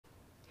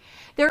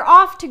They're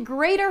off to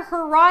greater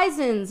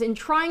horizons in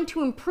trying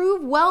to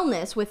improve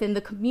wellness within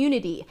the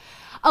community.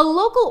 A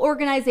local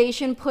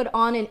organization put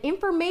on an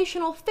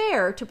informational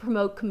fair to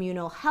promote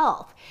communal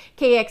health.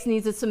 KX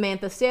News'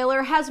 Samantha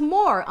Saylor has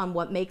more on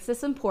what makes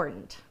this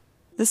important.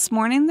 This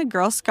morning, the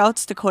Girl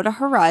Scouts Dakota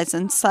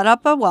Horizons set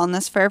up a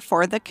wellness fair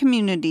for the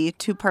community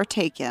to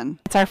partake in.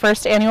 It's our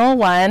first annual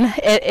one.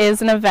 It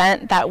is an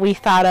event that we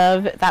thought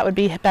of that would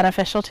be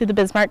beneficial to the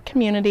Bismarck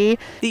community.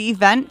 The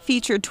event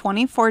featured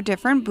 24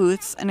 different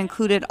booths and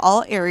included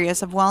all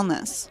areas of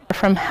wellness.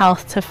 From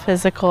health to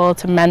physical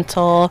to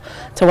mental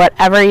to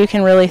whatever you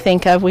can really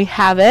think of, we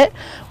have it.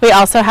 We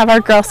also have our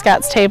Girl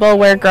Scouts table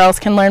where girls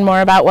can learn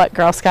more about what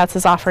Girl Scouts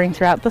is offering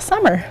throughout the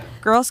summer.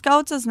 Girl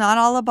Scouts is not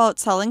all about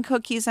selling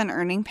cookies and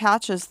earning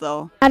patches,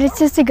 though. It's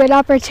just a good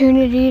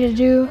opportunity to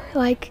do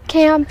like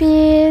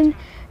camping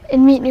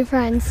and meet new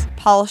friends.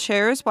 Paul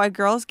shares why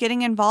girls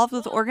getting involved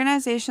with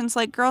organizations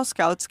like Girl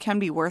Scouts can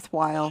be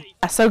worthwhile.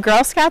 So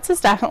Girl Scouts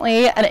is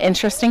definitely an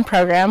interesting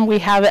program. We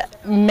have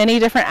many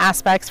different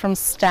aspects from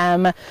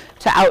STEM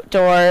to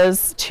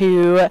outdoors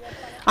to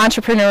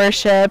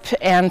entrepreneurship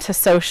and to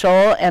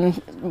social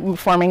and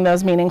forming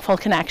those meaningful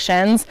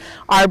connections.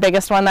 Our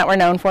biggest one that we're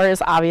known for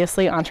is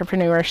obviously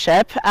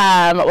entrepreneurship,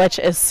 which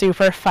is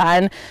super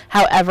fun.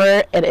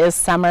 However, it is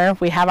summer.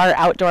 We have our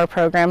outdoor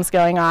programs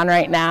going on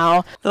right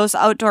now. Those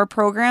outdoor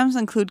programs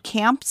include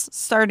camps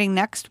starting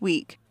next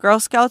week. Girl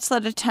Scouts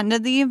that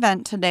attended the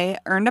event today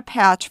earned a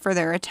patch for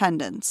their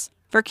attendance.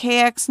 For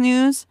KX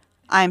News,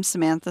 I'm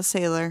Samantha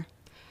Saylor.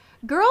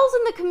 Girls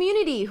in the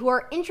community who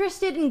are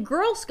interested in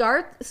Girl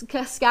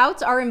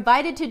Scouts are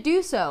invited to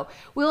do so.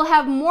 We'll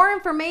have more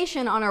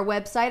information on our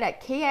website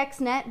at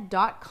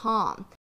kxnet.com.